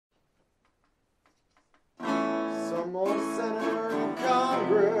most senator in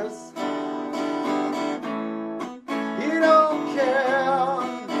Congress. He don't care.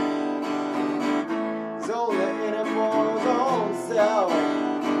 He's only in it for his own self.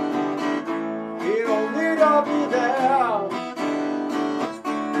 He don't need to be there.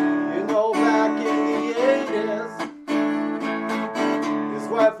 You know, back in the 80s, his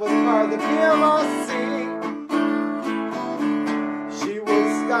wife was part of the PMRC. She will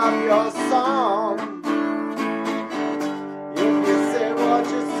stop your song if you say what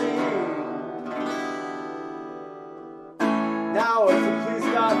you see. Now if the police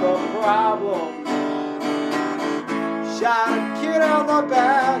got the problem, shot a kid on the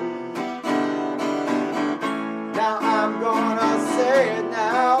back. Now I'm gonna say it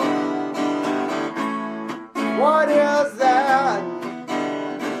now. What is that?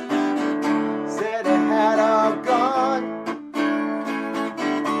 Said he had a gun.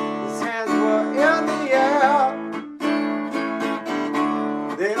 His hands were in the air.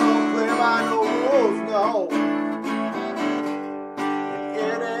 They don't play by no rules, no.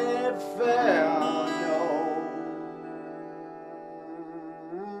 And it ain't fair, no.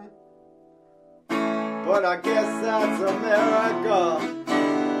 But I guess that's America.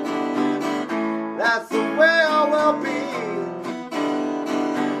 That's the way I will be.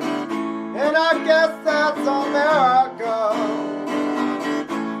 And I guess that's America.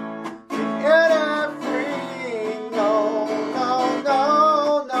 It ain't free. No, no, no,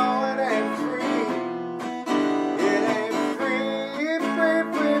 no, it ain't free. It ain't free, free,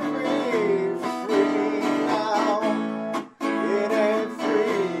 free, free, free now. It ain't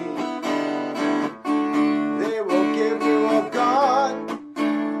free. They will give you a gun,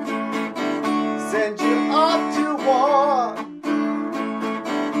 send you off to war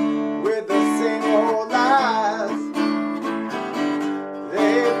with the same old lies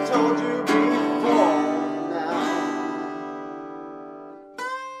they've told you before now.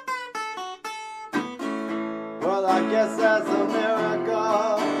 Well, I guess that's America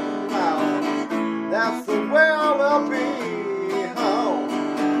now. That's the way I will be. Oh.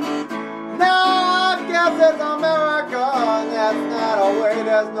 Now I guess it's America. That's not a way.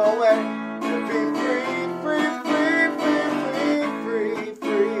 There's no way to be free, free, free, free, free, free,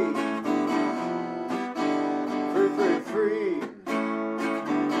 free, free, free, free,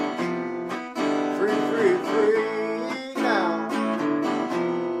 free, free, free now.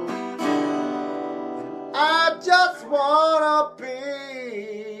 I just wanna be